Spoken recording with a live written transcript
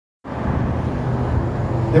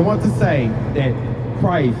They want to say that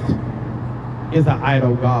Christ is an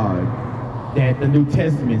idol God, that the New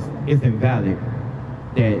Testament is invalid,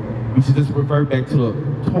 that we should just revert back to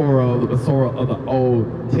the Torah, the Masorah of the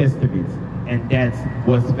Old Testament, and that's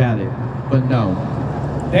what's valid. But no,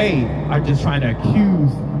 they are just trying to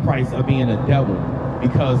accuse Christ of being a devil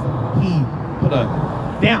because he put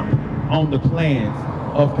a damp on the plans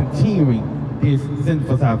of continuing this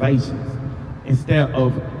sinful salvation instead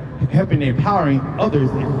of helping and empowering others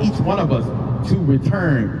and each one of us to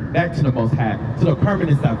return back to the Most High, to the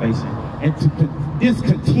permanent salvation, and to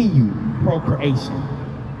discontinue procreation.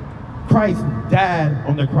 Christ died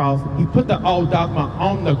on the cross. He put the old dogma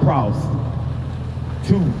on the cross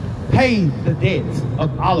to pay the debts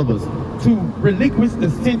of all of us, to relinquish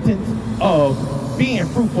the sentence of being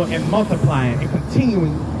fruitful and multiplying and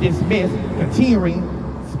continuing this mess, continuing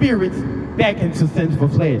spirits back into sinful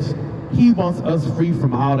flesh. He wants us free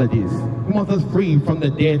from all of this. He wants us free from the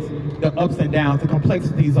debts, the ups and downs, the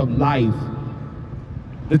complexities of life,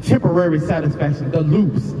 the temporary satisfaction, the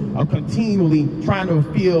loops of continually trying to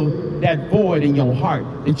fill that void in your heart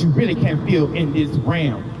that you really can't feel in this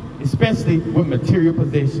realm, especially with material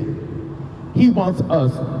possession. He wants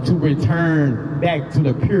us to return back to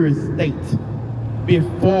the purest state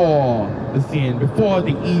before the sin, before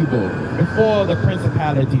the evil, before the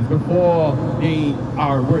principalities, before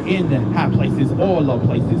we're in the high places or low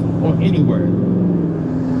places or anywhere.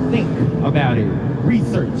 Think about it.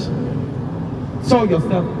 Research. Show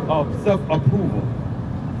yourself self-approval,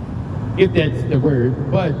 if that's the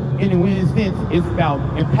word. But in a sense, it's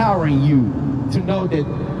about empowering you to know that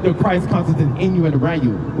the Christ consciousness in you and around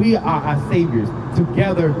you. We are our saviors.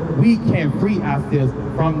 Together, we can free ourselves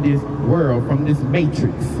from this world, from this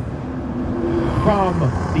matrix, from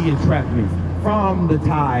the entrapments, from the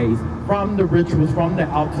ties, from the rituals, from the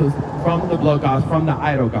altars, from the blood gods, from the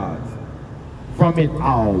idol gods, from it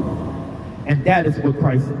all. And that is what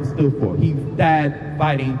Christ stood for. He died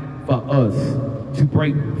fighting for us to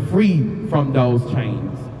break free from those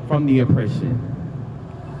chains, from the oppression.